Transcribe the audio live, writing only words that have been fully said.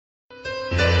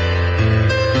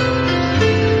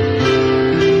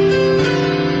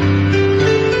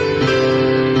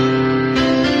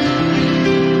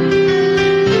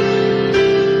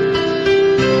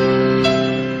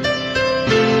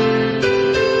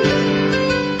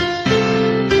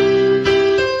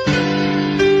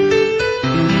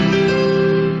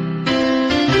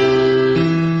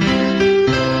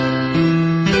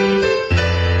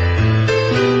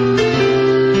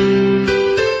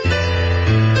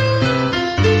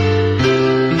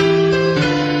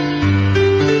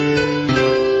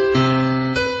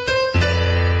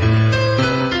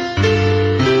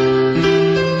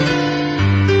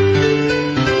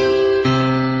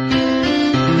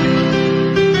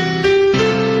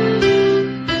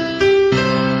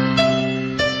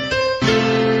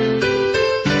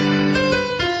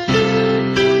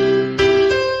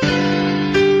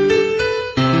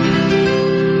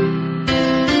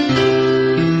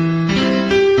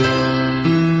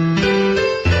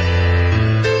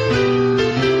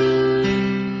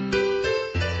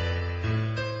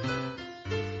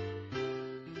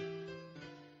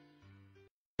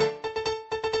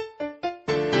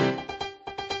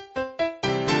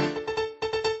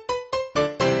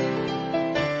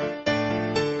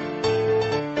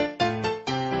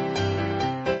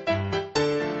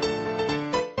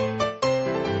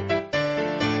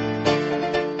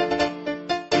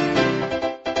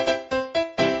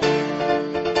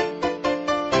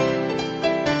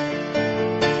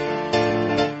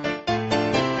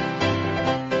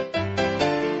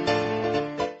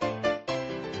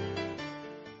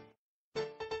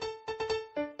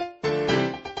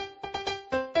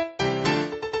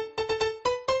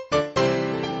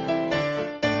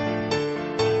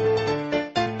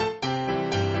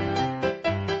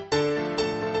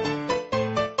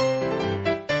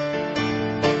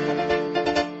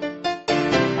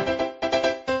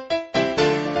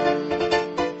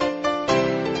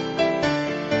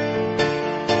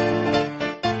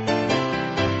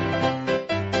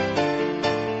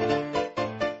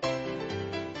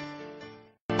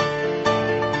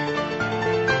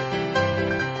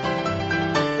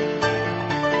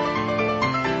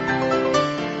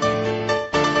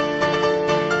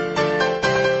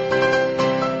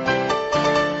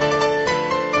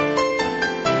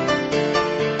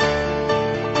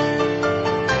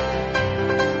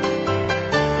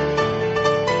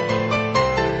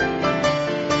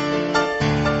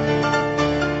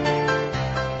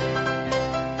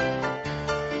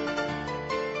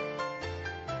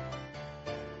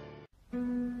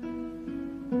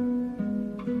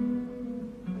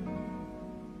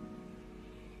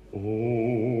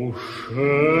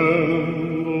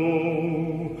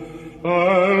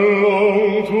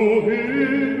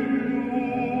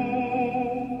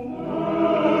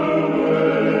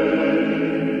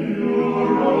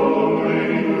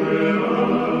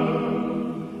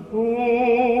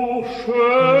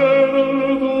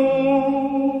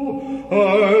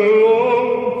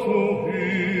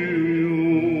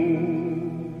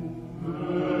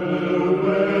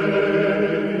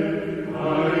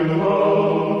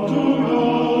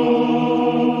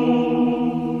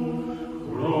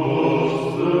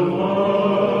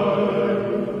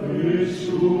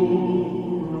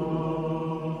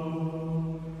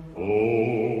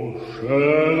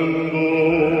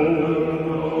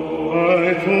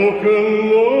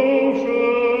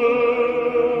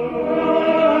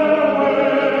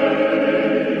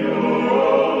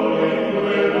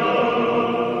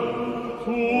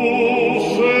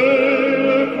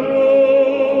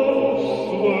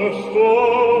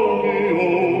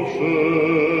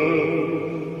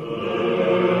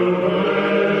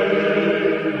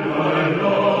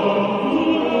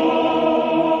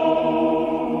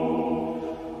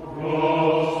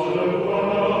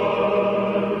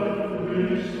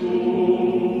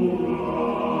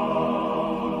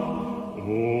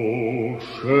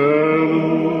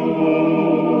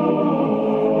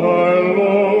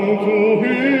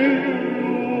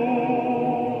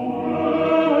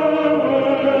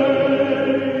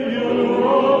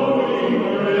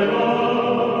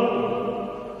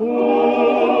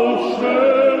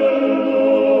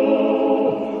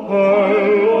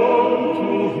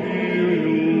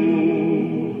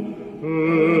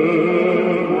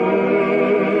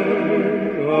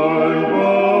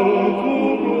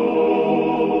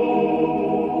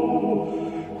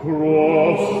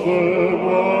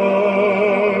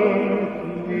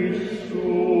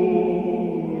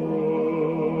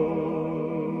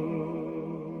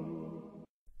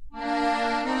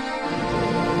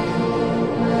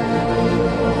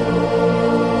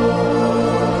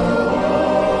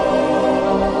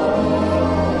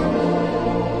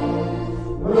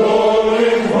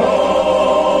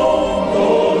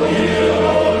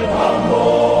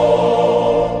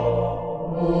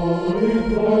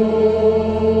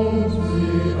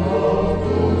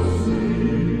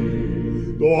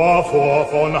Davor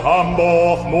von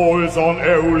Hamburg mal so'n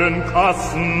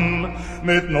Eulenkassen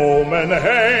mit Nomen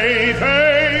hey,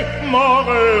 hey,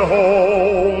 Marel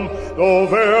home.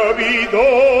 Da wär wie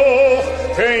doch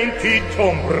kein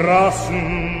Titum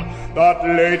Brassen, dat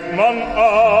lädt man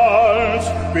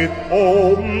als mit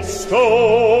oben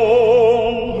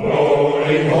Stone.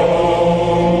 Rolling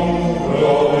home,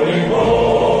 rolling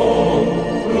home,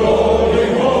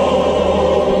 rolling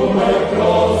home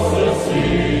across the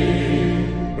sea.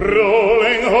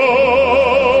 Rolling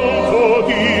home to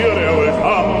dear old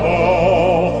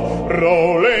Hamburg,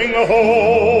 rolling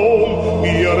home,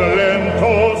 ihr Land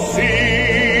to see.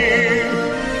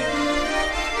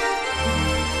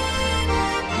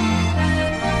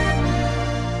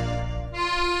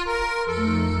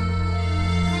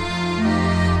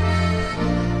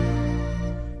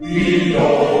 Die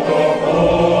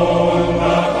Autobahn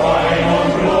nach Rhein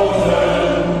und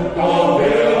Rosen, da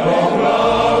wär noch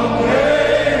lang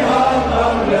kein Hand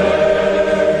am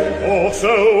Leck. Och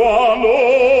so an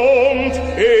und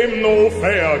im no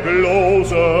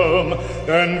verglosen,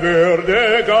 denn wär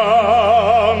der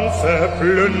ganze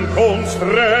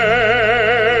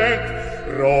Plünkunstreck.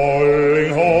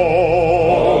 Rolling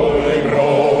home,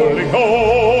 rolling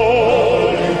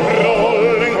home,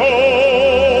 rolling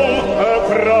home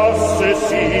across the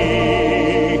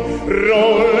sea.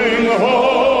 Rolling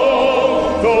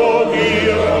home to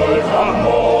dear old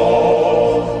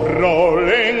Hamburg.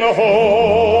 Rolling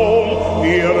home,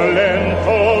 dear land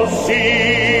to see.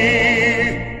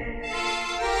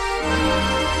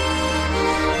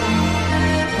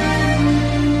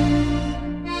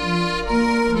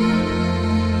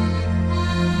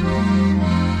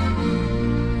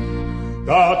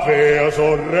 Dat wär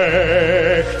so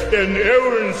recht, den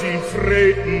Eulen sind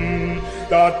Freden,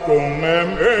 dat gung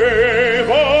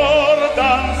über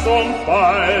Tanz und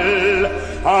Ball.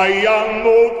 Hayan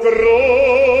und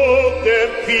grob der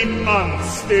Piep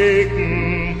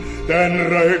anstecken, denn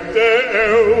rögt der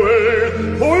Eul,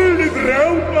 hol die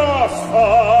Braut nach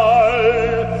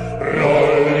Fall.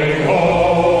 Rolling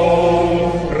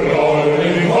home,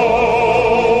 rolling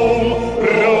home,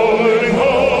 rolling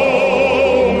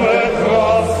home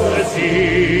across the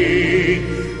sea.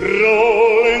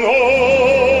 Rolling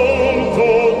home to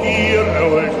dear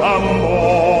old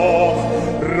Hamburg.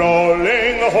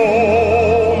 Rolling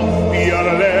home, dear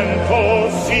land to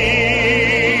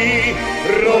see.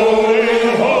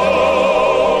 Rolling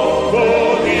home to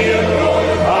dear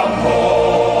old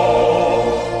Hamburg.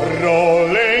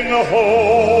 Rolling home.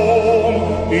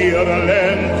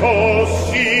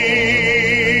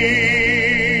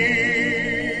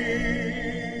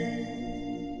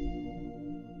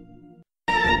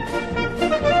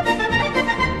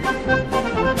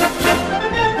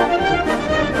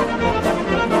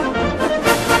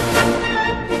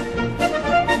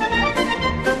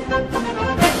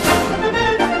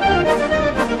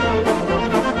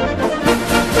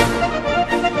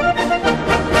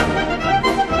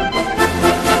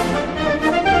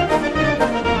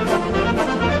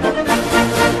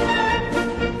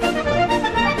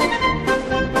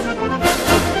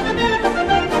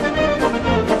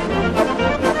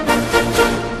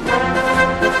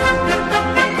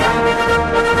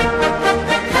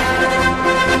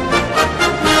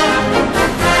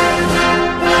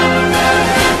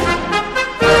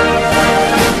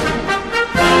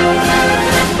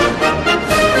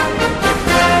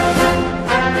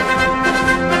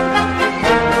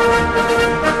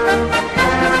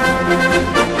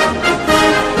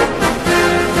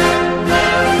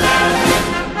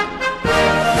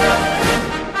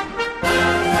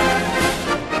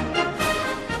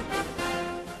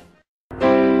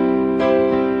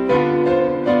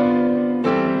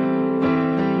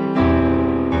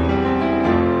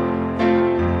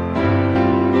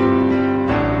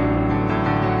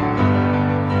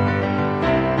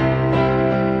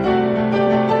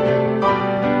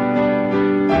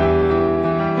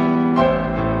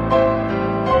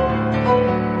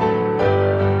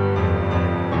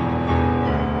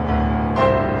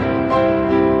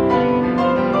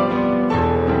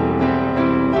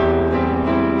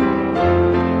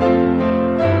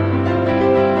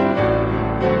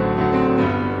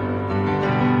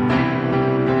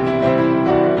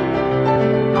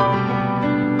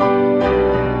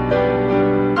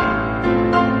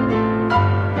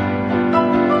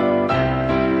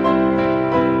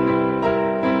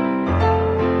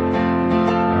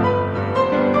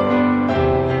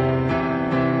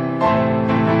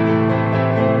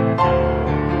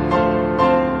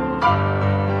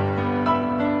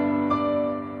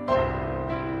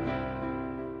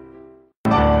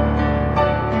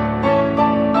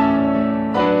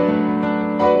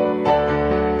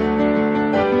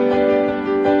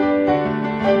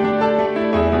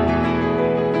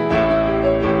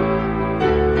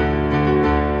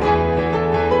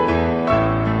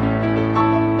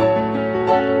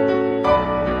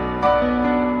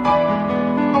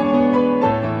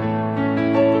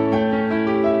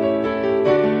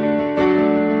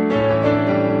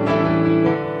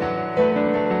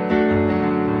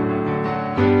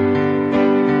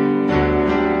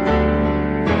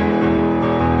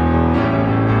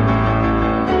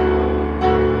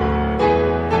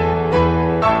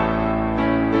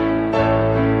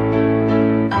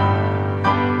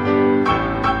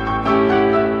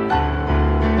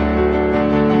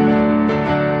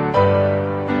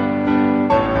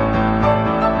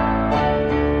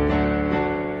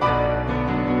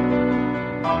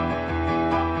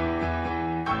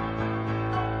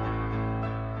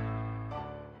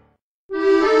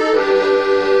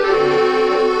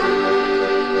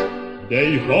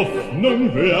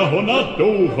 Hoffnung wär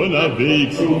doch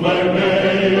unterwegs. To my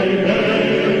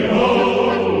way,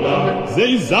 ho,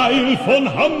 Sie Seil von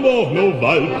Hamburg no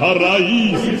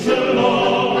Valparaiso. it's a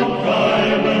long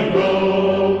time ago.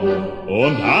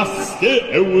 Und hast der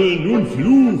Eul nun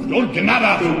flucht und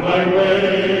knattert. To my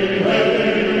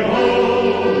way, ho,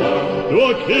 Da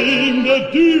käm der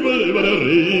Dübel über der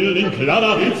Reling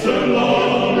klattert. it's a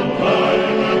long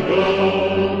time ago.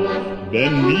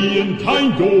 Wenn mir in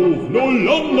Tein doch no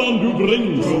London du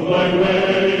bringst, To my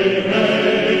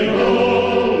way, ho,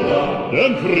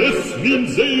 dann friss wie'n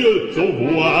Seel, so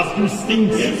wo hast du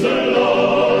stinkst. it's a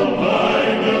long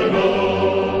time ago.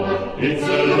 It's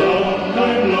a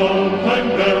long time,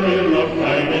 very long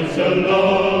time. It's a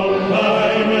long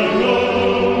time ago.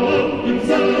 It's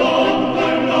a long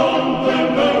time,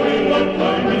 very long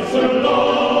time. It's a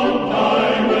long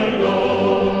time ago.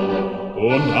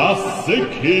 Und hast sie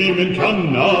kämen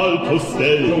Kanal to To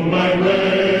stell. my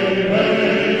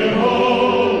way, ho,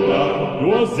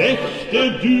 Du sechte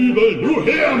Dübel, du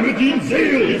her mit ihm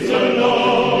Seel. it's a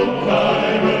long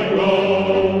time ago.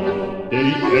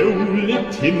 Die Eule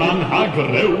Timmern ha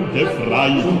graude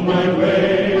frei. My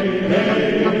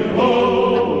way,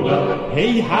 ho,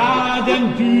 Hey, ha den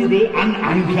Dübel an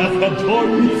Anker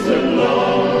verträumt. it's a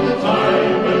long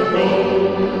time ago.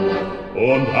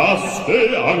 Und hast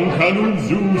der Anker nun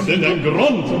sus in den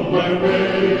Grund. My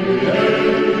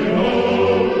way, ho,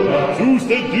 Sus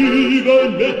der Dübel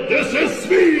mit des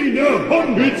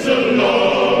Schweinehund. it's a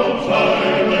long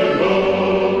time ago.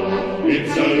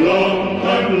 It's a long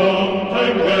time,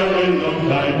 very long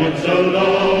time. It's a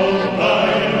long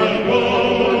time ago.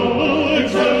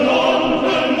 It's a long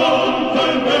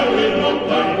time, very long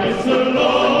time. It's a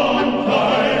long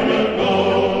time ago.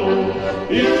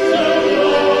 It's a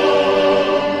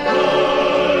long time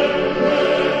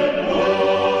ago.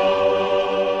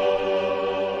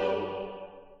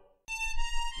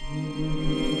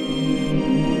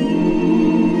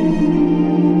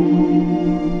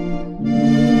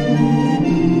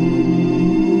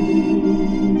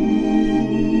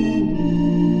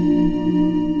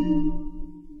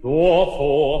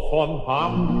 Vor von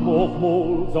Hamburg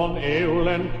mol so'n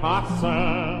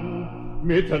Eulenkassen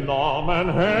mit Namen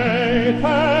Hey,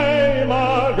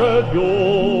 Marget Jo.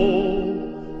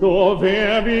 Da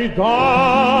wär wie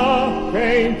da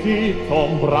kein Tiet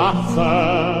zum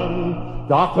Brassen,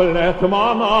 da klärt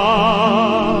man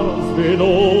ans bin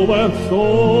oben so.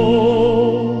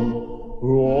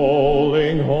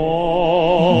 Rolling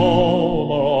home,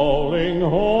 rolling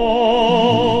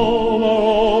home,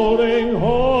 rolling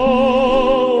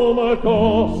home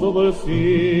across the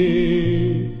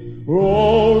sea.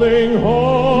 Rolling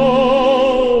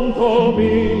home to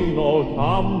mean old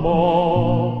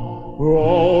Hamburg.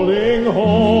 Rolling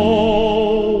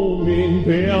home in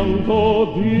vento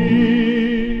di.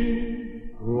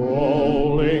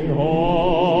 Rolling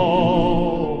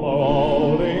home,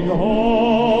 rolling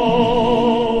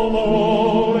home,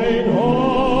 rolling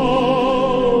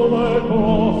home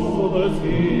across the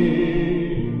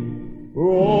sea.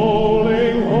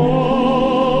 Rolling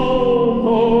home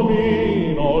to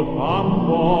mean old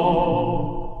Hamburg.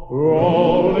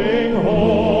 Rolling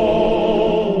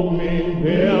home in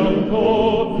vento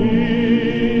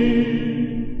di.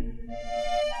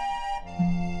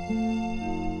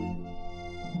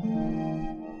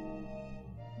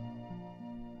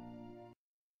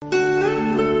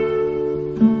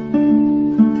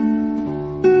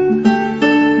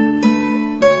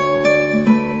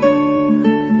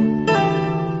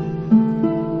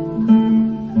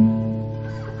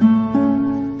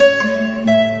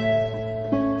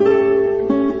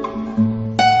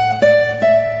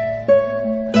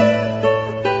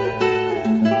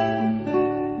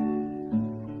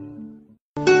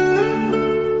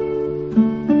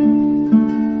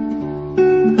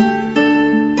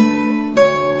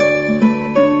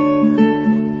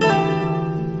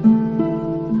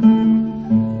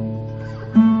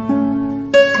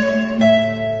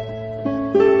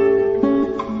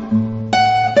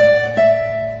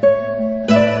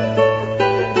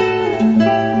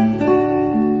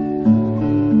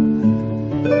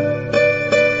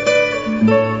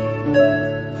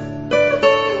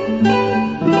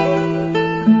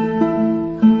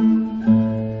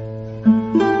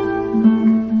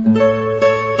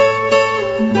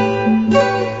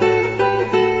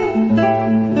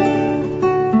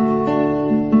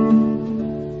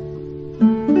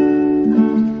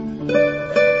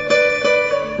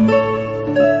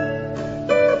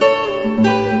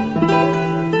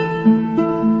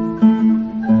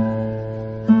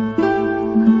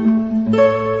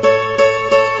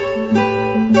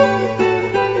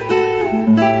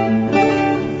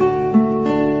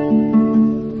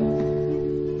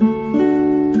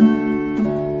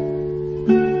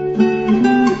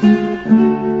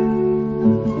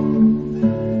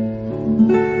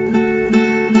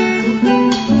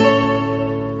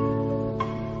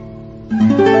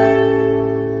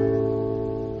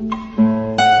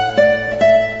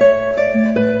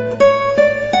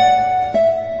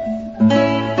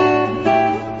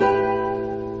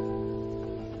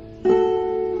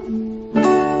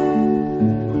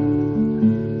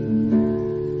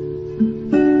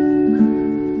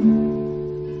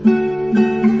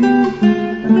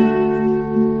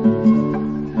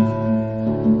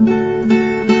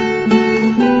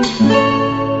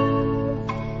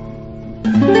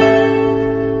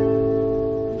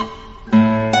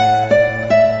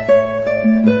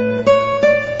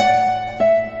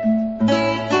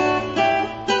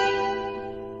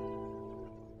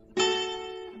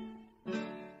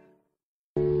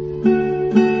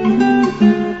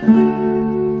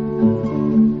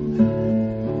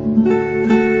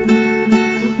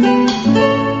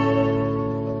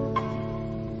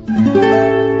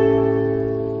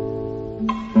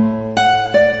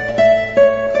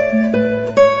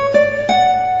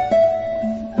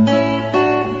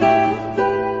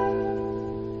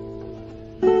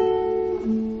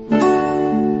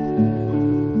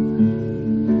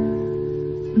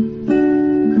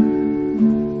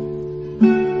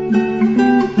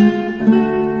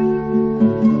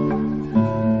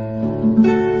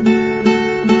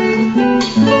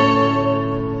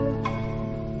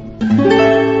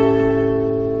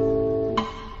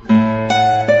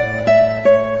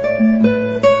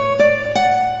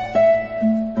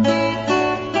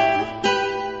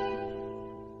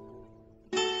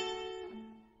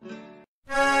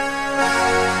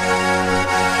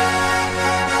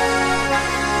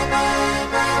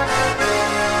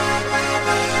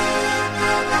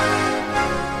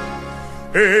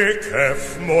 Ik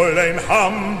hef mal ein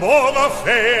Hamburger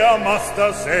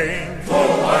Fährmaster sein.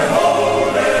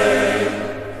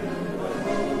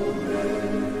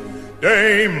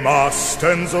 Die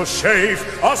Masten so scheef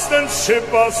als den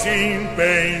Schipper sin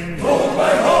Bein.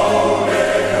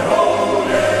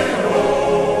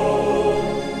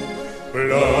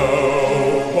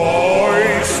 Blow,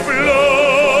 boys, blow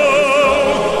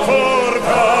for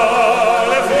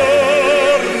California.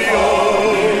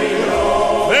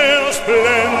 There's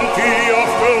plenty of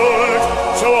gold,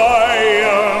 so I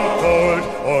am told,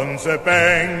 on the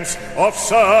banks of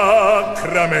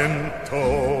Sacramento.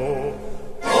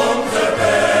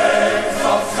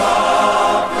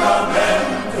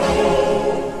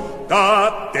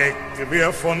 Da deckt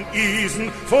wir von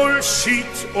Isen, voll Schied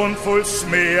und voll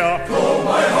Smeer.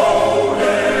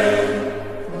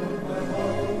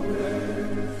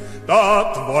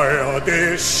 Dat war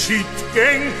de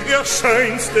Schiedgäng, ihr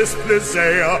schönstes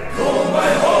Plaisir.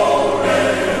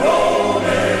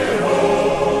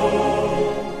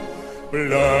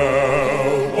 Blow,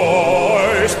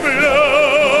 boys, blow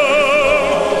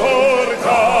for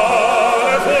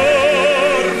California.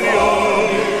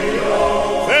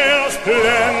 There's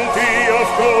plenty of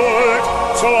gold,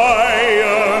 so I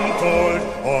am told,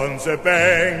 on the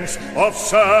banks of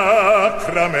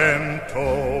Sacramento.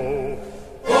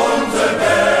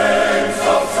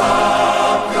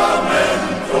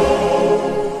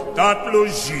 Dat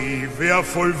Logis wär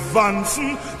voll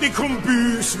Wanzen, die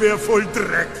Kombüs wär voll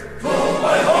Dreck.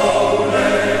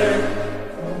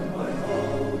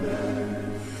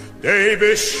 Die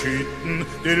beschütten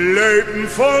die Löwen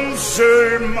von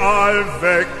Sülm all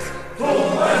weg.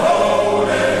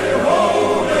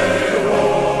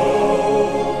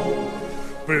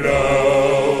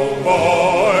 Blow,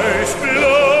 boys,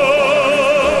 blow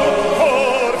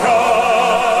for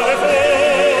California.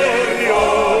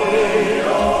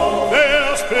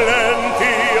 There's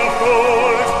plenty of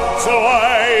gold, so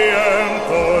I am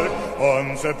told, on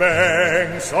the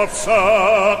banks of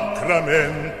Sacramento.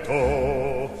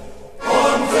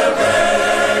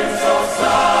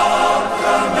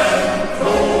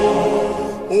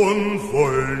 Und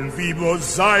wollen wir wohl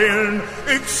seilen,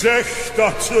 ich sech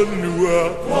dazu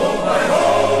nur.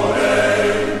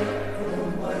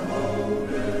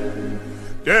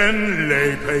 Denn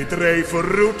Leib hei drei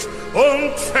verruht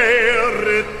und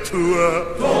fähre Tour.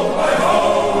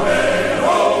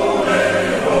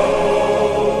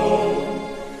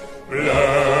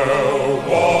 Blow,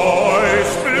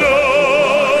 boys, blow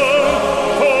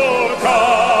for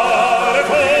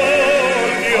California.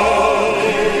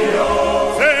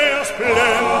 There's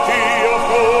plenty of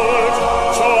gold,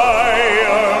 so I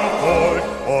am told,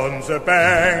 on the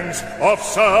banks of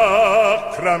Sacramento.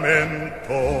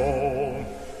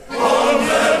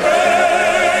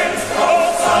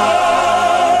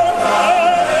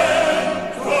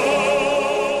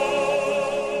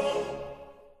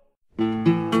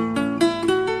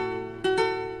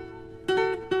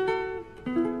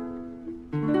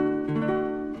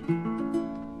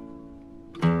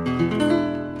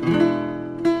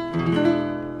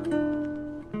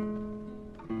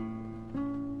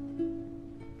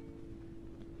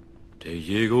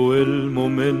 Llegó el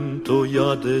momento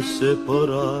ya de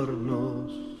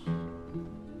separarnos.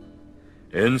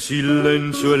 En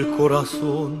silencio el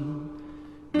corazón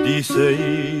dice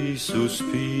y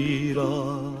suspira.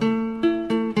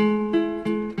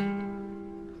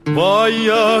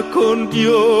 Vaya con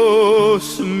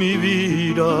Dios mi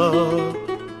vida,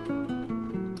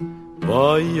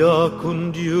 vaya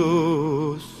con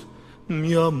Dios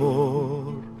mi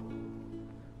amor.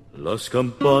 Las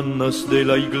campanas de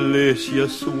la iglesia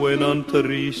suenan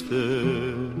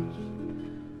tristes,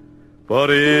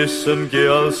 parecen que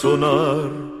al sonar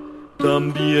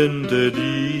también te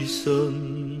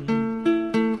dicen: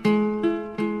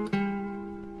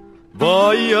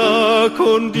 vaya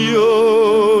con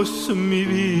Dios mi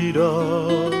vida,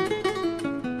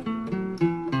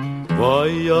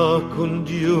 vaya con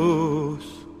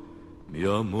Dios mi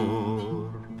amor.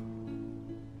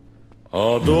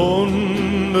 A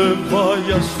donde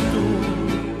vayas tú,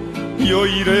 yo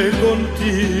iré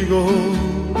contigo.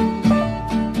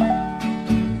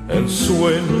 En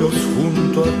sueños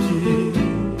junto a ti,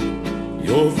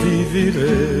 yo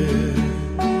viviré.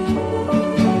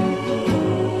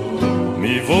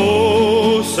 Mi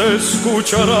voz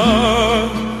escuchará,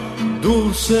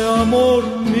 dulce amor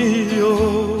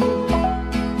mío,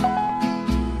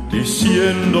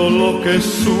 diciendo lo que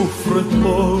sufre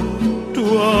por tu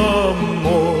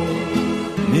amor,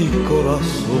 mi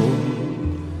corazón.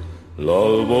 La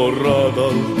alborada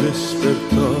al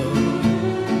despertar,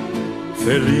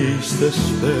 feliz te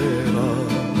espera.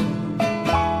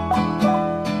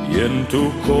 y en tu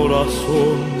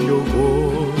corazón yo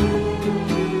voy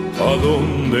a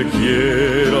donde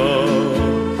quiera.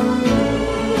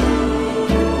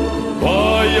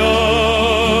 Vaya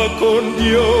con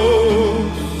Dios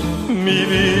mi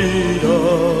vida,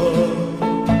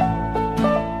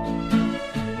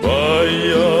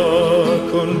 vaya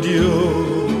con Dios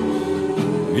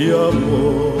mi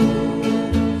amor.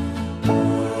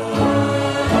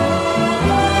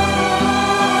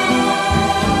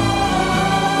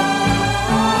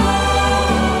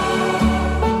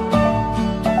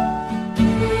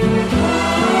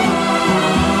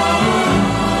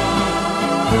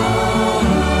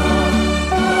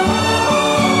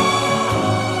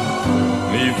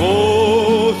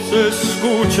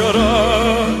 Escuchará,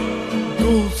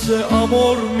 dulce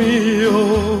amor mío,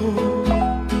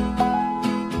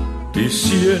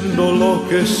 diciendo lo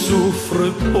que sufre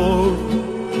por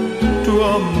tu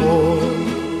amor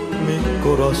mi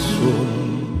corazón.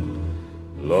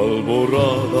 La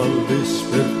alborada al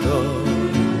despertar,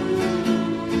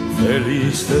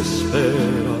 feliz te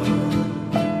espera,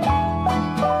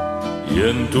 y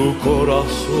en tu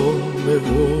corazón me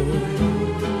voy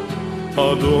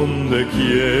a donde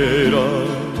quiera.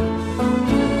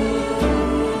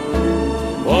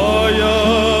 Vaya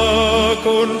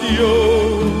con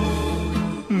Dios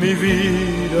mi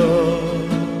vida,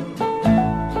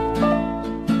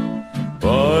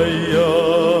 vaya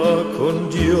con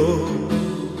Dios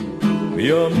mi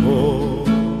amor,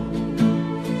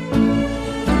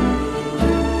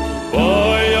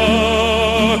 vaya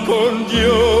con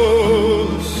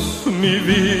Dios mi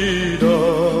vida,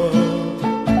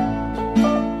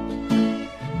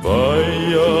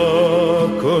 vaya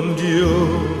con Dios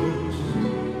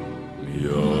mi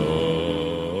amor.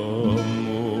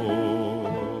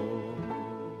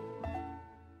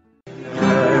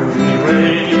 Carry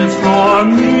waits for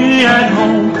me at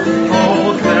home. Oh,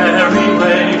 carry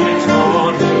waits for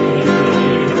me.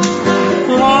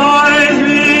 Find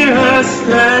me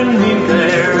standing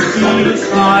there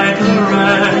beside the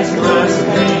restless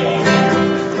maid.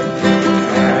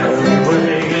 Carry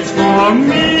waits for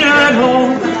me at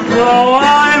home. Though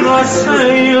I must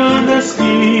sail the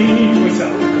sea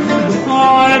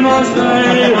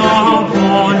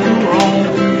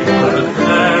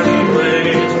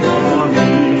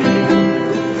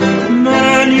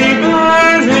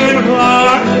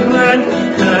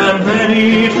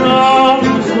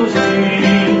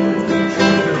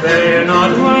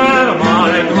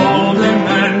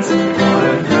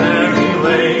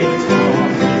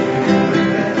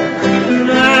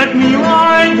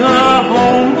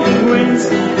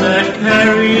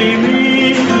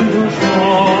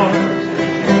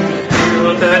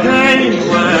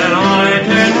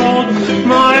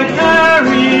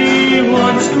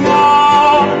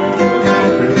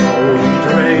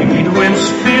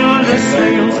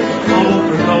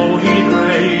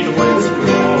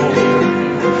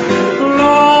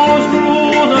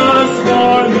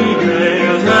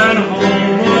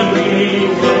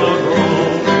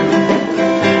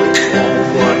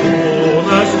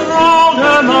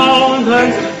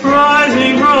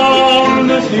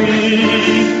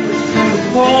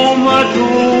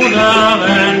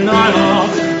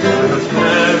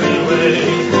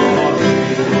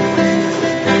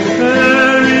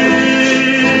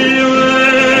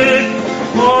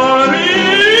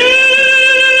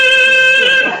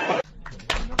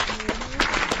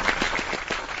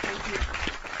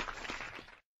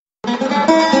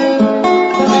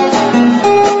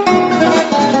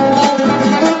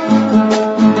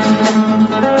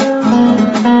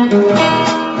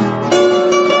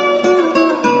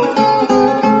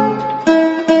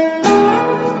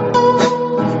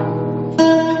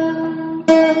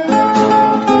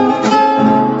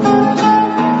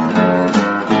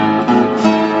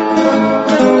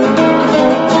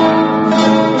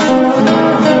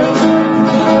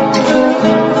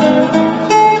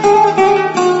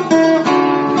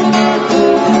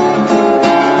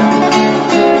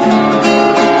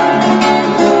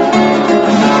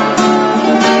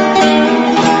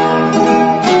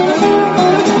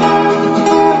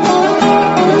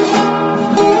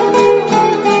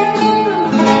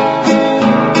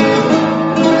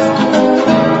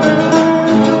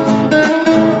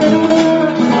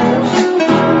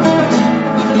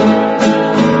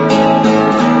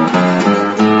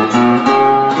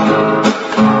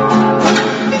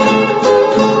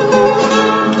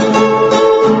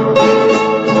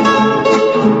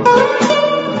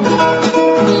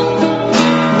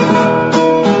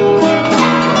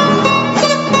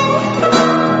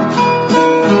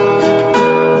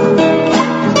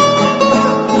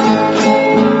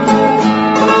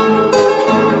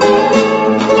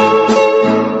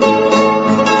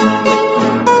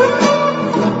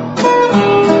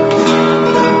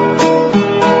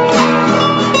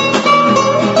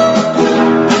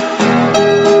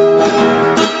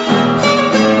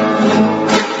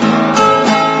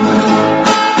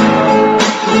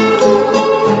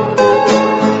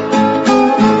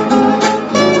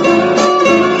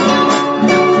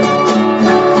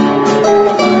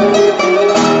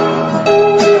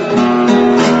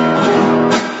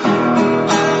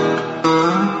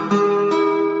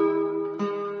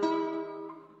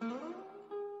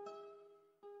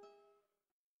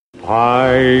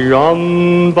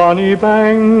yon bonny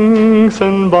banks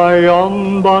and by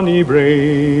yon bonny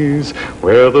braes,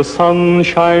 where the sun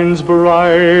shines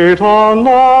bright on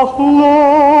Loch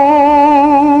Lomond,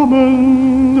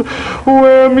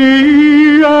 where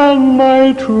me and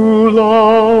my true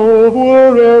love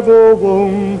were ever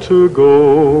wont to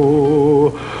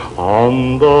go,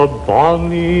 on the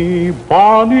bonny,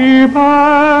 bonny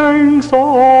banks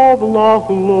of Loch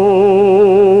Lomond.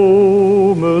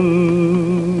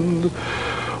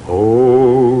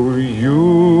 Oh,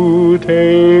 you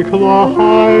take the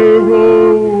high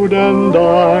road and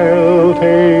I'll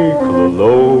take the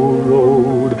low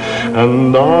road,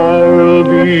 and I'll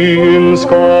be in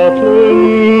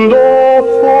Scotland or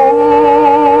for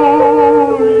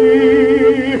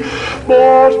ye,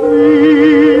 but me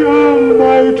and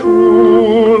my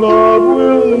true love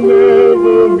will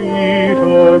never meet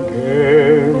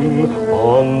again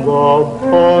on the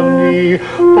bonny,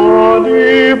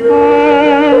 bonny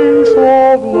banks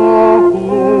of Loch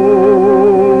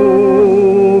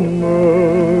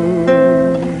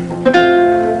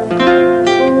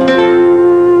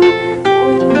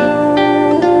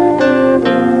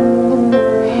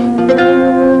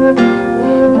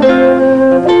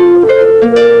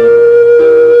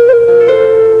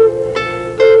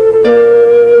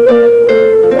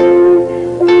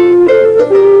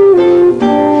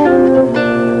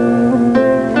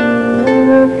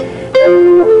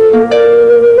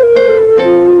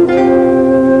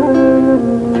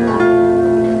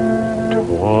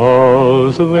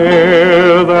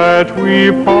there that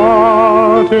we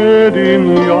parted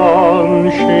in yon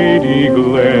shady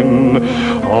glen,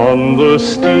 on the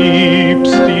steep,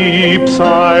 steep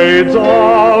sides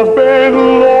of Ben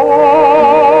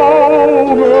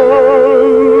Lomond,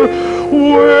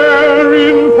 where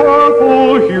in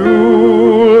purple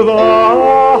hue the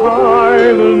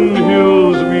highland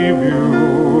hills we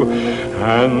view,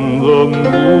 and the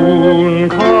moon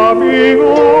coming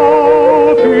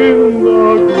up in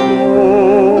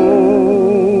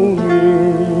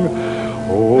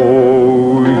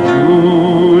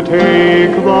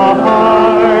the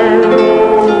high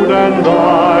road and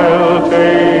I'll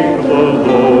take the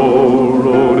low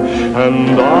road,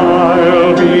 and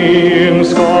I'll be in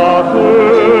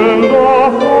Scotland or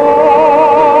for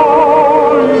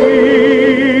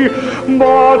ye,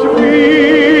 but me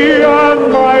and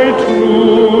my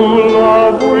true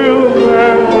love will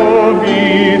never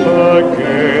meet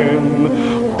again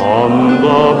on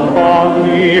the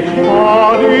bonny,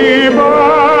 bonny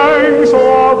banks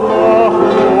of Loch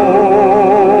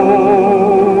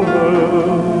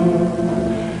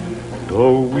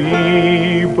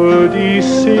birdies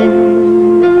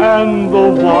sing and the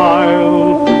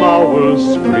wild flowers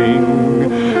spring,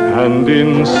 and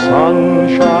in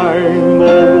sunshine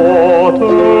the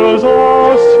waters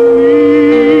are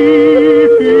sleeping,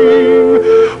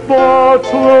 but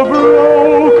the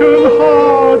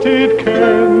broken-hearted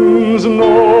kens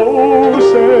no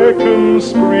second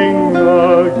spring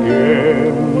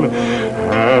again,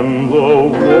 and the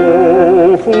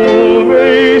woeful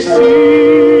may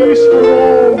cease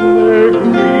from their grieving.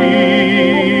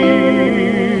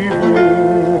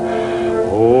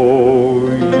 Oh,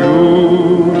 you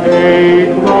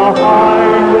take the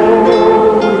high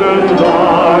road and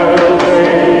I'll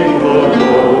take the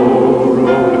low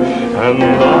road, and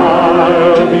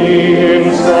I'll be in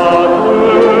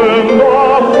Scotland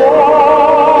or for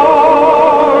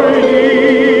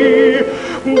ye,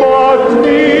 but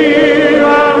me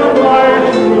and my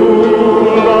true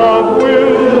love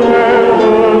will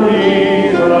never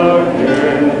meet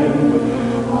again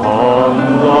on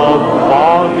the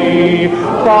bonny,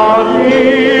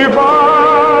 bonny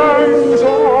banks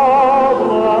of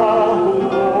Loch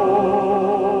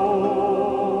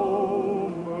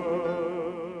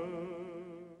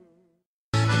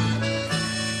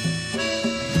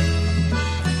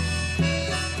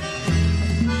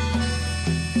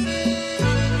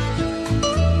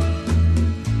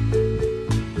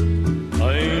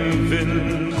Ein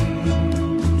Wind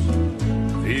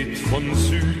weht von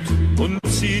Süd und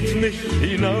zieht mich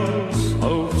hinaus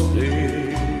auf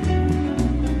See.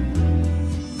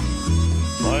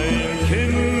 Mein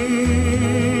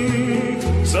Kind,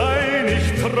 sei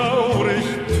nicht traurig,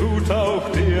 tut auch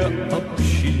der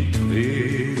Abschied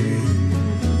weh.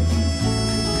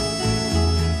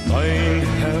 Mein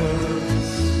Herz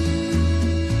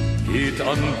geht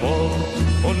an Bord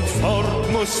und fort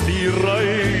muss die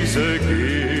Reise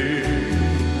gehen.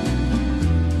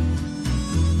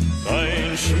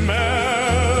 Dein Schmerz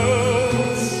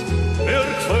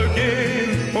wird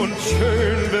vergehen und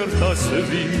schön wird das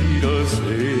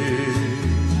Wiedersehen.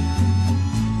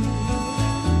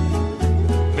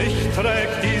 Nicht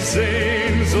trägt die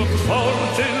Sehnsucht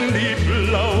fort in die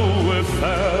blaue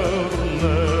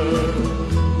Ferne.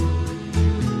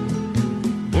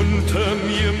 Unter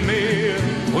mir Meer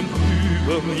und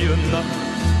über mir Nacht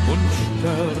und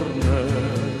Sterne.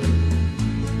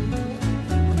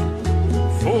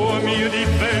 Vor mir die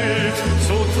Welt,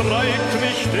 so treibt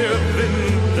mich der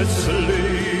Wind des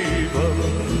Lebens.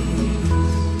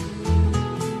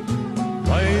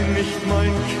 Wein nicht,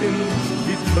 mein Kind,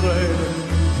 die Tränen,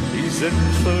 die sind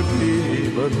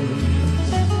vergebens.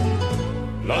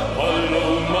 La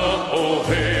Paloma, oh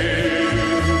hey,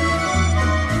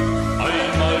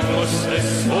 einmal muss es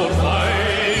vorbei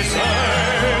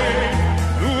sein.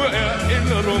 Nur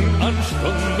Erinnerung an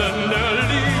Stunden der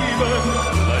Liebe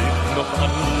bleibt noch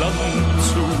an Land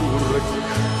zurück.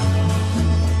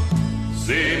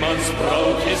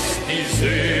 Seemannsbraut ist die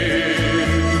See,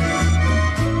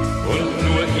 und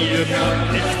nur ihr kann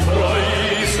ich treu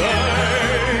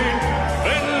sein.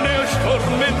 Wenn der Sturm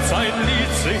mit sein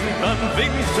Lied singt, dann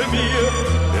winkte mir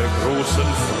der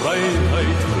großen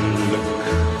Freiheit Glück.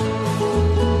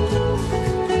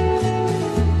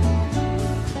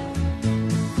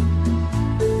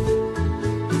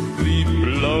 Wie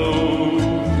blau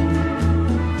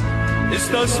ist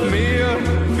das Meer,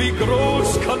 wie groß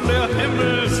kann der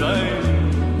Himmel sein?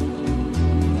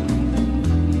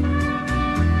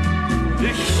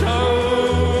 Ich schau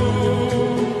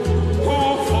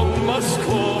hoch vom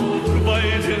Mastkorb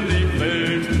weit in die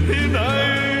Welt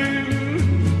hinein.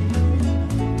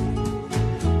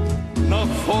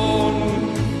 Nach vorn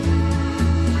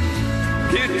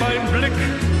geht mein Blick,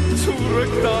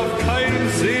 zurück darf kein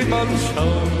Seemann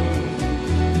schauen.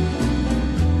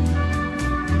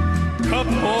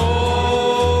 Kap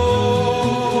Horn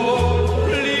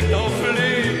liegt auf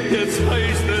Lee, jetzt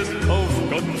heißt es auf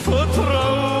Gott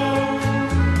vertrauen.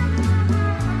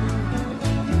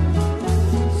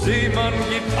 Seemann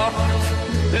gibt Acht,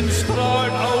 denn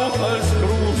strahlt auch als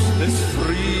Gruß des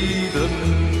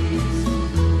Friedens.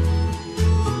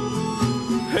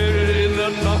 Hell in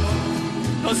der Nacht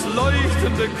das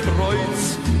leuchtende Kreuz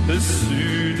des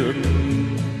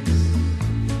Südens.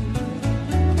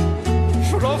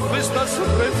 Schroff ist das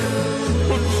Riff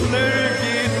und schnell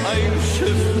geht ein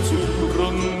Schiff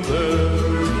zugrunde.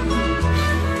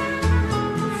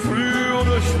 Früh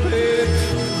oder spät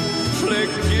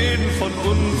schlägt jeden von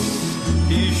uns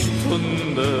die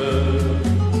Stunde.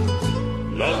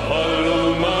 La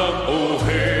Paloma, oh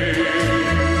hey,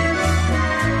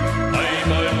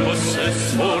 einmal muss es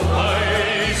vorbei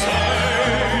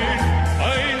sein.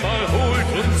 Einmal holt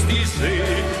uns die See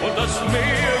und das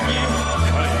Meer gibt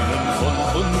keinen von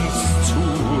uns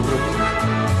zurück.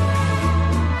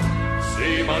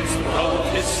 Seemannsbraut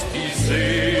ist die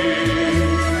See,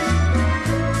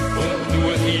 und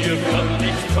nur ihr kann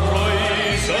ich treu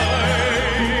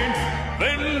sein.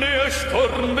 Wenn der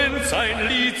Sturmwind sein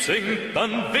Lied singt,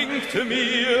 dann winkte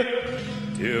mir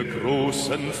der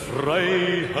großen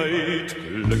Freiheit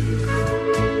Glück.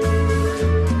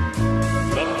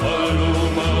 La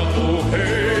Paloma, oh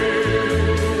hey,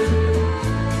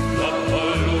 La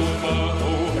Paloma,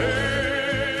 oh hey.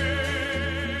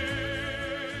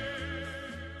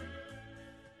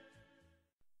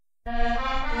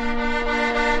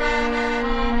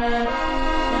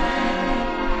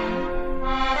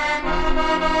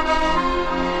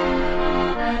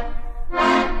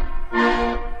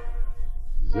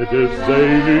 De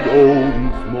zee niet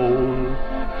ons mooi,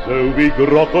 zo wie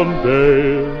grot en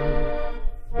beer.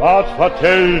 Wat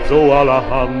vertellt so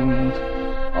allerhand,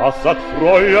 als dat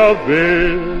früher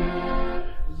wär.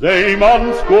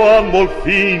 Seemannskorn, wohl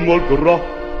Fien, wohl Grott,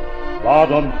 war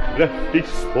dann kräftig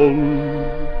voll.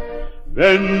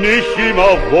 Wenn nicht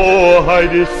immer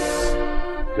Wahrheit ist,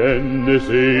 denn es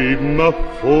immer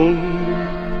voll.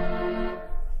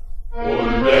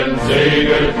 Und wenn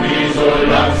segelt wie so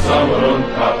langsam rund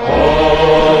Kap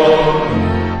Horn,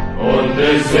 und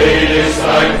die See ist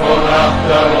ein von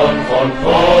achter und von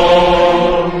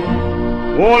vorn.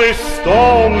 Wo ist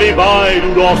Storm wie weit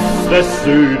und Ost, West,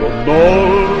 Süd und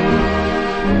Nord.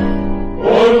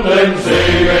 Und wenn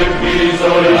segelt wie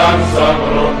so langsam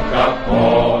rund Kap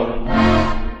Horn.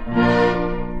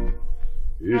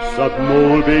 Ist dat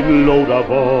Mol wegen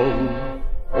Loderborn,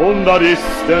 und dat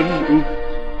ist den Ut.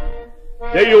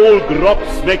 Der Jol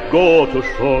grops weg Gott und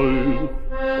Scholl,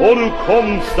 und du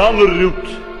kommst an Rut.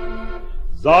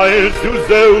 Seilst du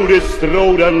so des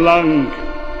Stroden lang,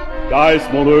 da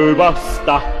ist mal übers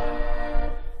Dach.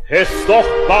 Es doch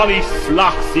wann ich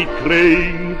Slach sie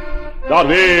krieg, da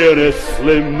wär es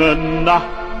schlimme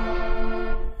Nacht.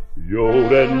 Jo,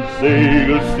 dann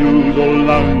segelst du so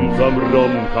langsam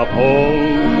rum Kap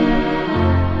Horn.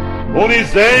 und die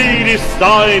See ist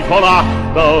ein von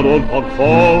Achtern und von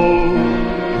Voll.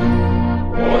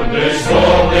 Und ich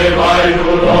sorge, weil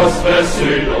du Ost, West,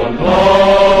 Süd und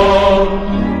Nord.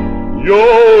 Jo,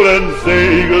 dann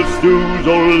segelst du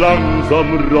so langsam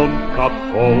rund Kap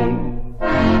Horn.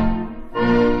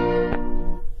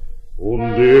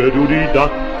 Und der du die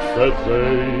Dachse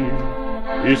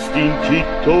seh, ist in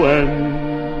Titoen.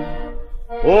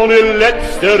 Und die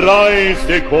letzte Reis,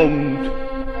 der kommt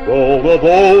vor der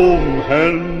Boden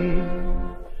hin.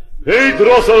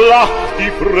 Petrus lacht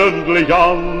die freundlich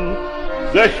an,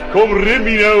 sech komm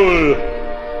Riminell,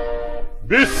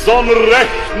 bis an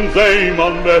rechten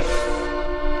Seemann west,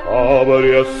 aber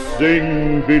er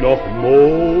singt wie noch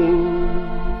Moll.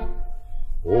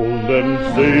 Und dann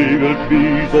segelt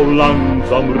wie so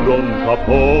langsam rund Kap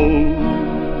Horn.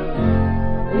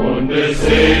 Und die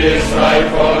See ist frei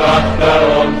von Achter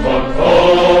und von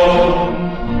vorn.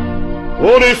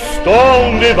 Und ich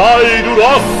staunt die Weid und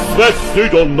Ost, West,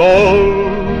 Süd und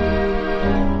Nord.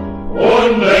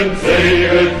 Und dann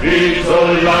segelt wie so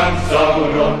langsam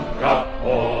rund Kap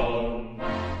Horn.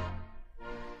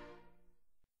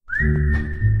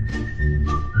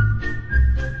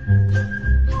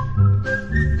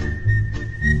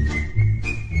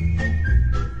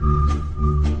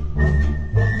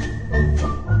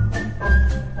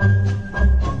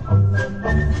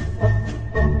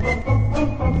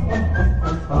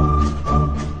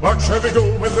 What shall we do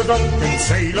with the drunken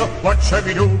sailor? What shall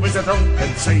we do with the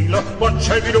drunken sailor? What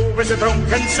shall we do with the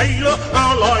drunken sailor?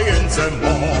 Our lion's a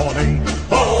morning.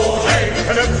 Oh, hey,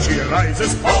 and up she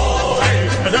rises. Oh, hey,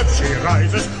 and up she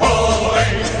rises. Oh,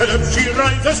 hey, and up she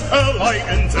rises. Our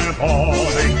lion's a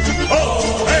morning.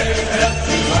 Oh, hey, and up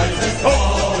she rises.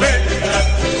 Oh, hey, and up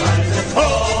she rises.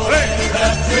 Oh, hey, and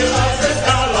up she rises.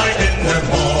 Our lion's a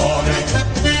morning.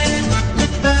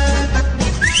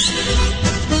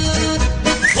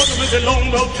 Put him in the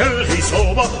longboat till he's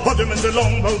over. Put him in the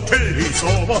longboat till he's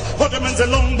over. Put him in the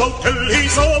longboat till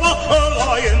he's over. A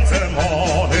lion's in the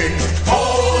morning.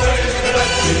 Oh, hey, and up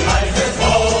she rises.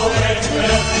 Oh, hey,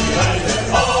 and up she rises.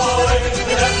 Oh, hey,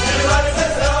 and up she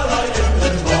rises. A lion's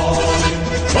in the morning.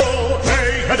 Oh,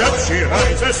 hey, and up she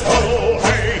rises. Oh,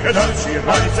 hey, and up she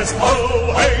rises.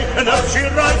 Oh, hey, and up she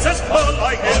rises. A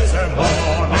lion's in the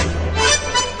morning.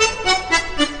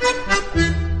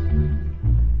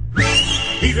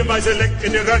 Even by the leg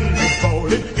in the running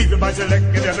bowling, even by the leg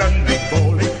in the running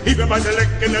bowling, even by the leg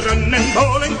in the running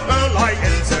bowling, a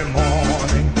lion's a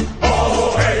morning.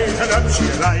 Oh, hey, and up she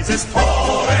rises.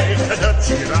 Oh, hey, and up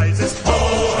she rises.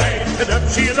 Oh, hey, and up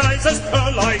she rises.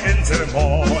 A lion's a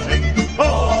morning.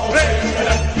 Oh, hey, and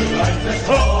up she rises.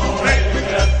 Oh, hey,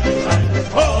 and up she rises.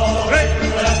 Oh, hey,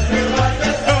 and up she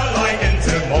rises. A lion's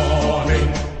a morning.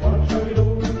 What shall we do?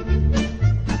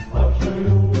 What shall we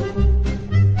do?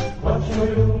 What shall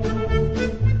we do?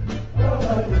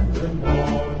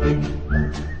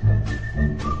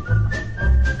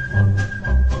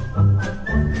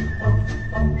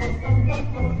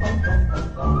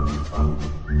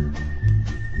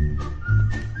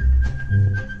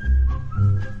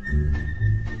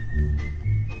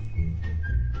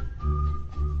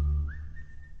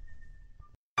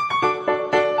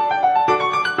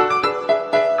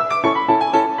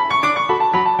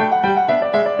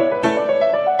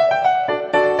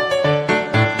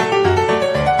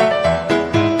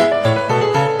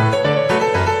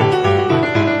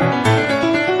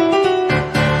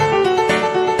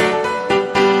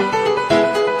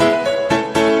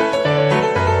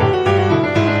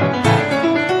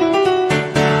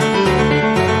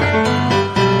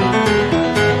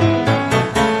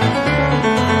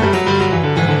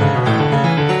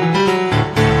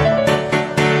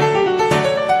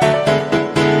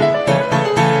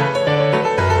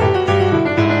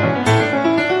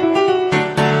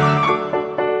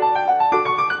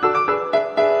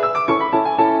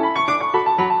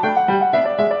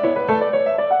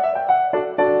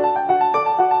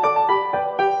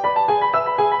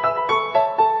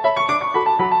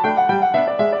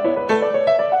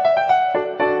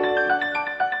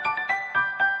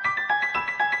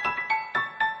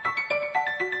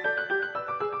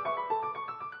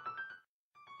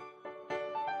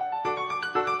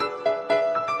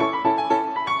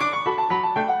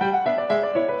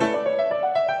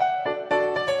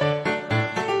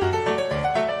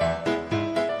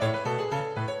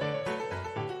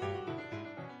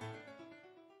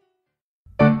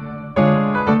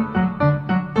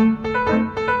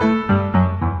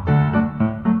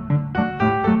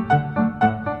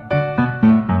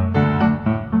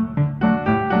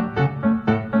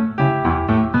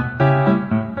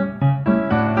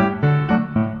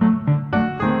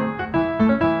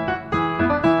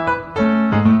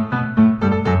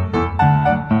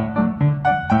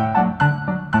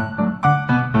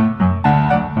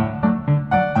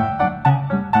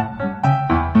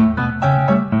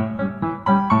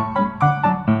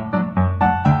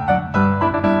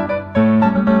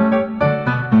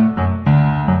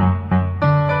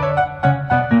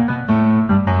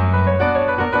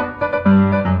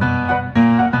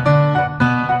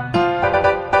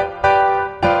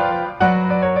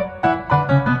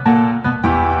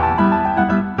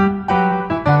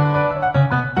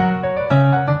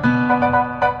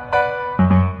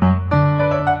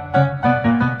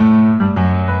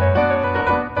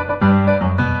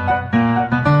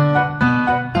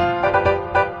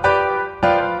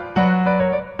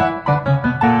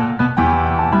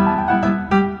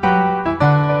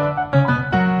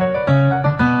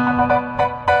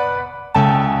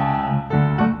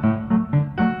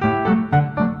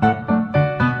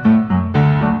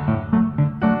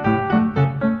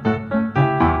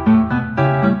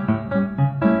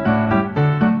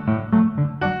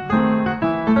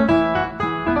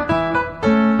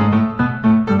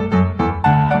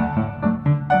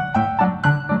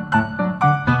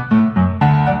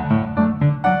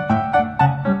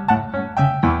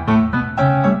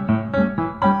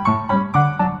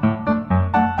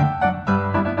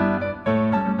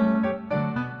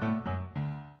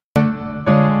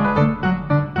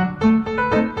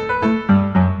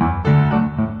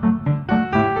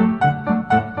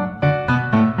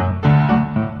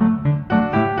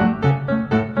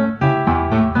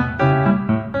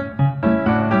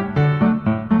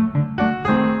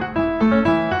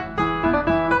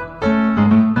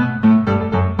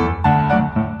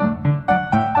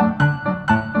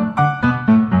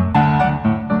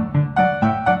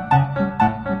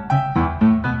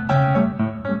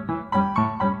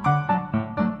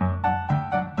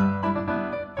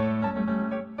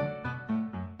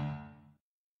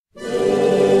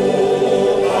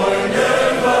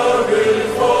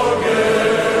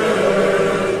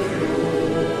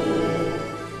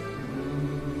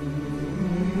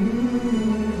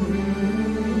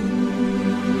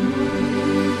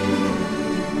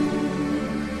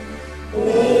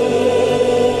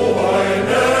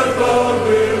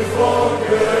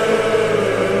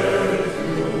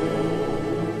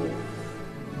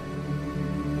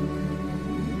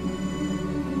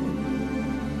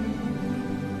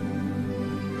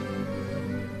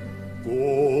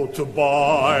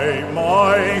 Goodbye,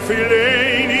 my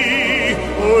Philae,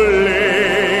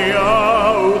 Olea,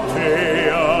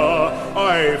 Otea, I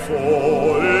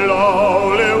fall,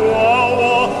 ole,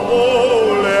 wawa,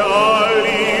 ole,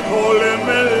 ali, pole,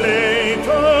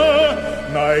 melete,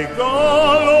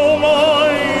 naigalo,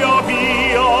 maia,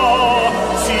 via,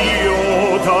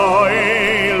 siota,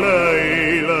 ele,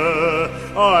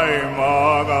 I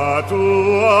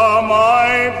magatua,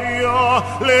 my pia,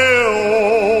 leo,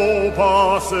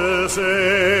 passes.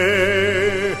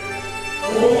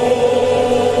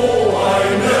 Oh, I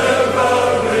never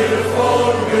will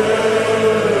forget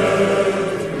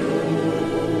you.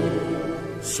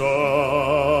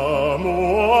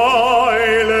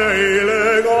 Samuele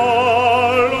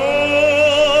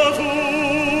legalatu.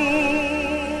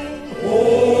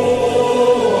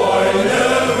 Oh, I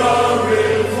never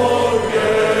will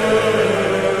forget you.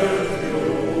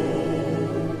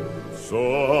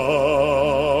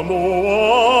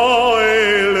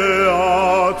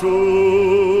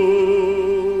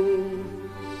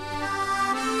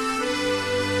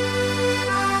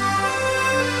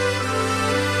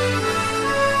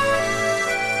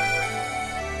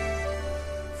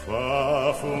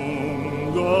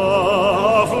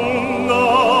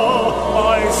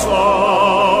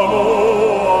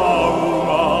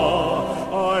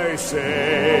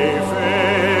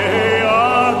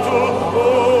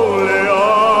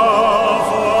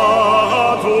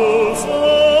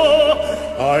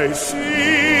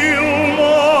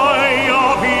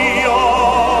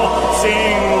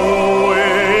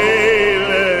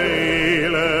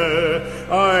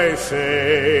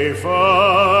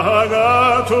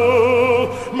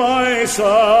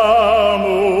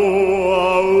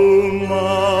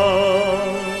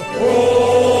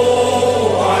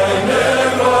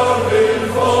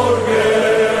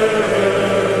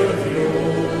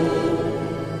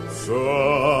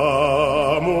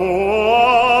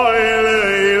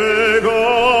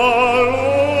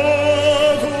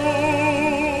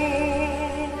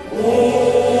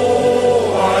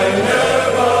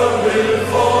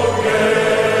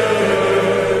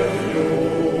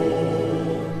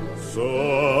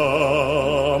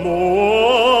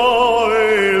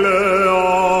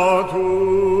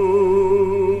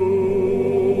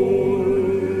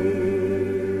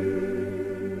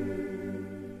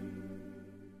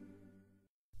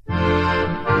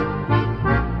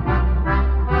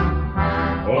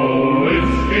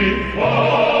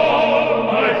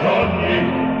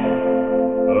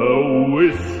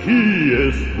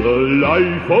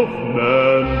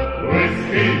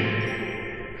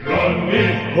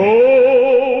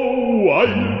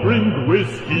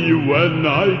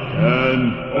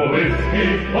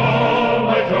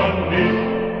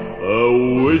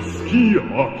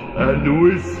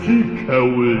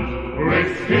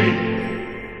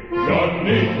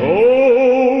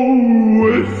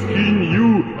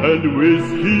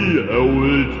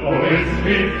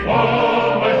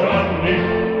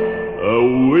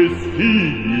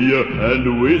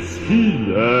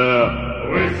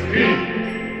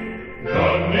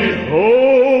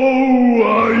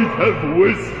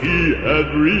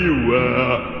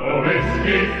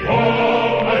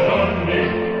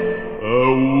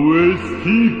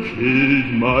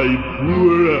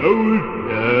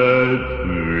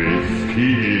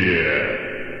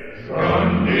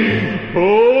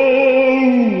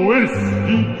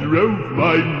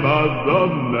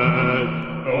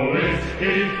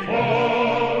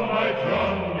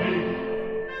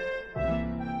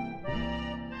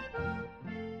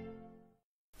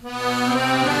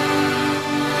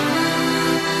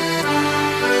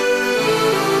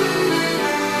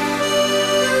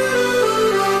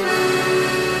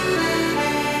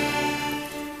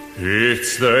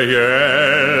 It's the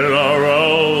yellow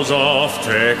rose of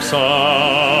Texas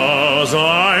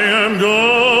I am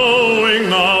going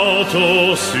now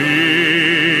to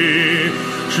see.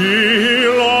 She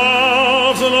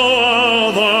loves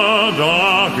no other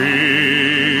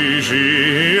darky,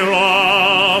 she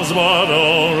loves but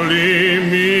only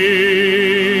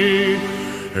me.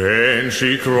 And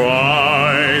she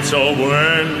cried so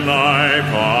when I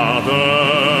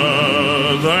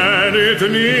parted that it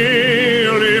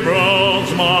nearly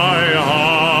broke my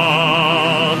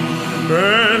heart,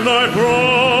 and I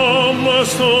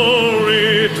promised to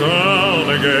return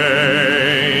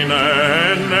again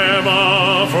and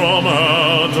never from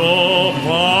her to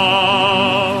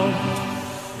part.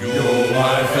 You,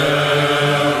 my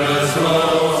fairest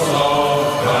rose of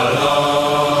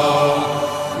color,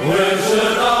 which the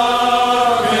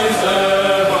darkest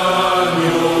ever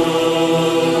knew,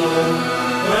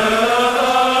 with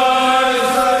eyes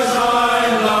that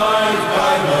shine like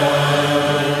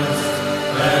diamonds,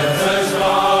 and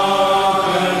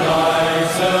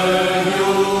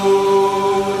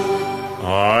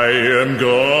am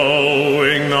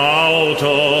going now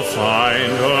to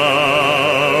find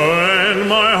her, and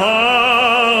my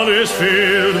heart is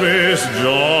filled with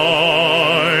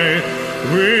joy.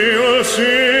 We will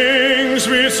sing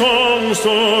sweet songs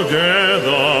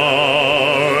together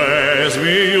as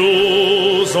we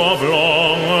used of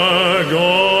long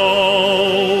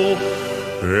ago,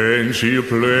 and she'll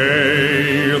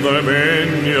play the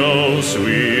banjo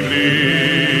sweetly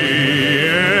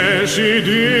as she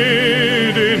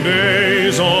did in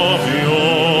days of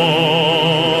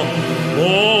yore.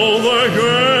 Oh, the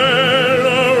great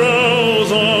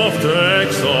rose of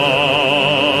Texas,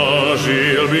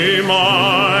 she'll be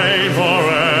mine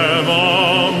forevermore.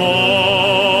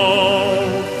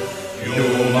 You,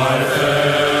 my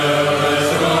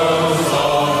fairest rose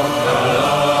of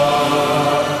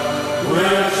Texas,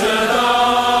 which the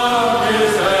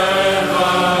darkest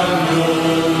ever knew.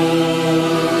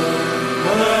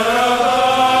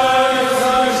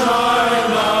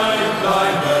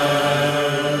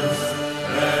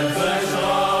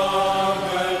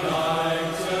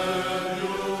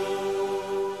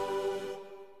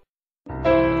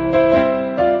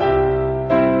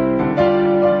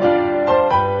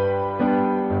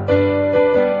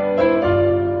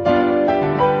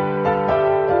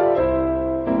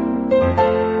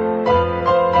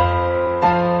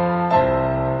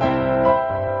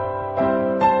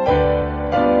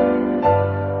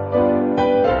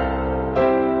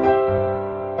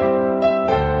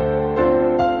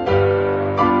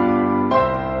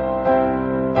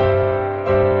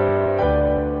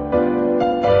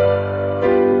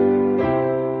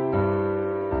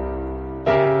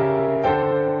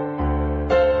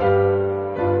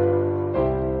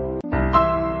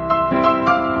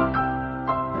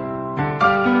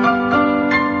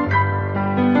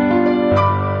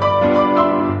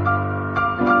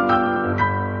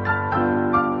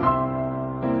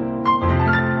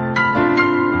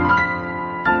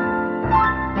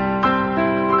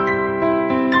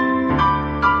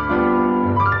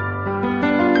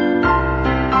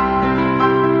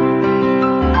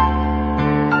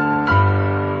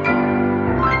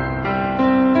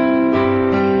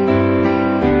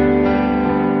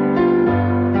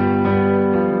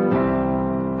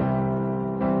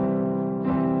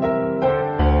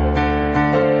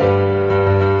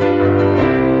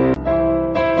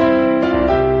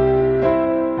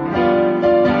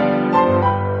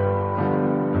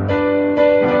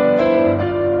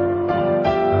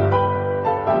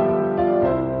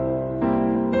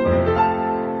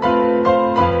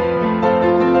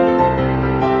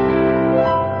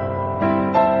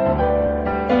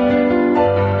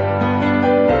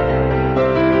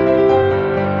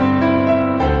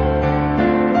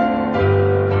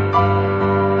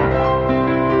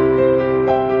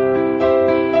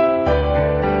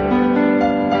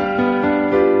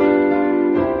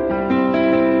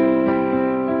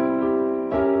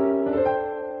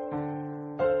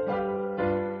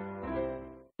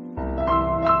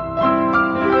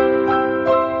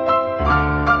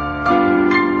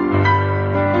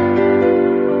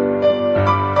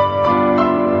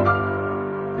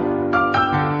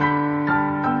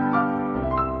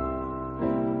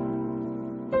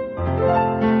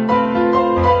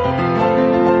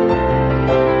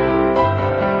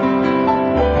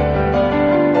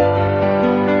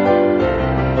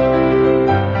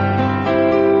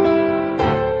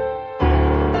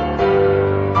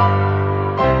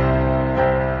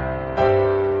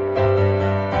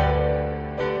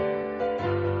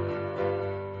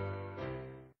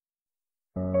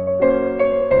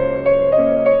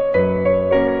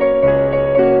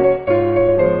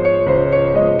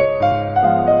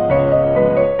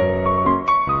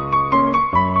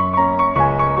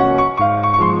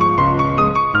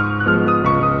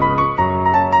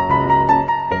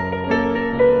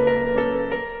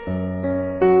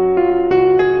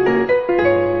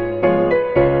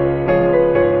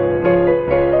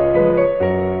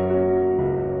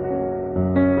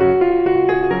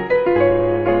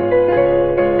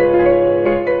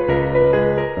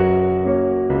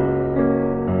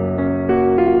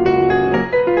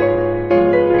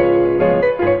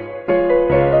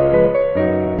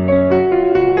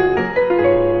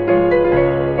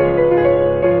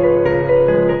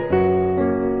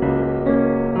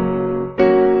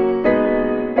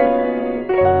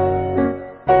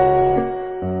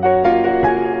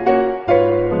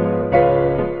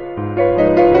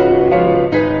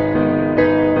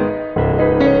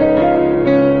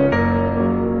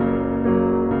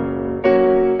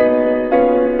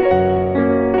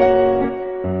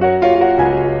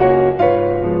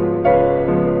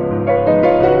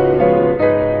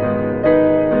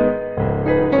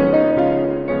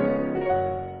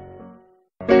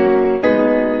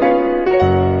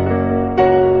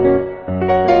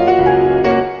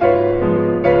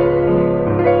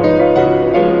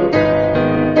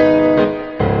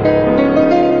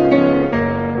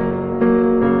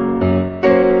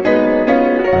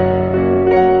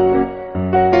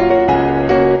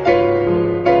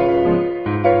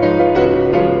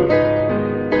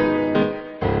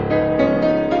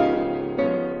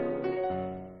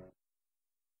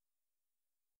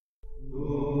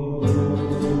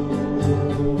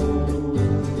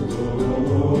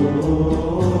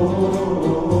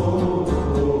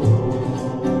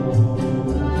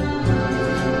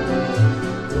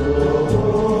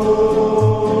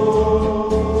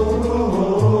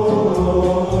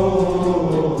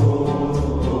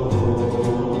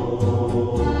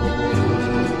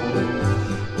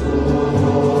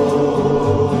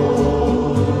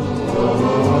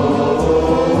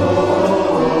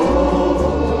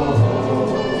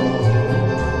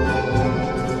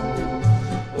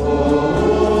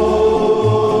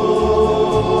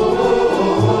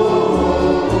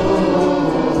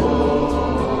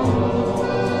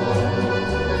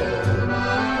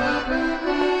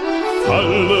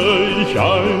 falle ich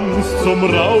einst zum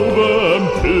Raube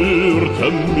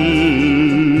empörtem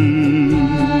Meer.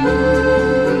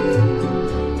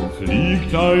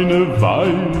 Fliegt eine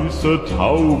weiße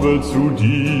Taube zu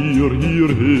dir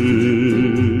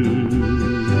hierher.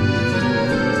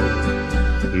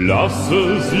 Lasse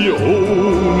sie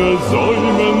ohne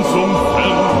Säumen zum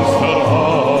Fenster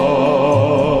an.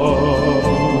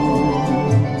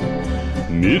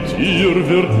 Mit ihr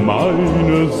wird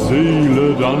meine Seele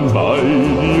dann bei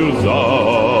dir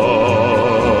sein.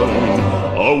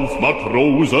 Auf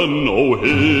Matrosen, oh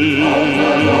hey,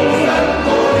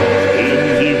 in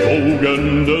die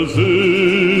wogende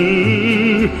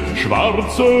See.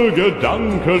 Schwarze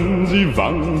Gedanken, sie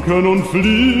wanken und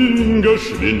fliehen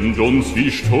geschwind uns wie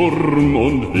Sturm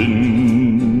und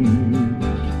Wind.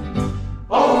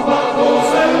 Auf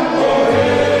Matrosen,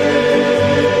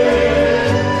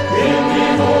 in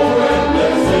die wogende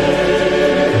See.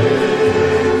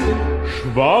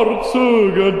 Schwarze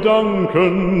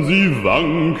Gedanken, sie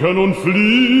wanken und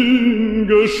fliehen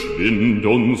geschwind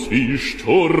uns wie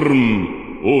Sturm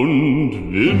und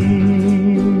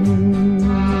Wind.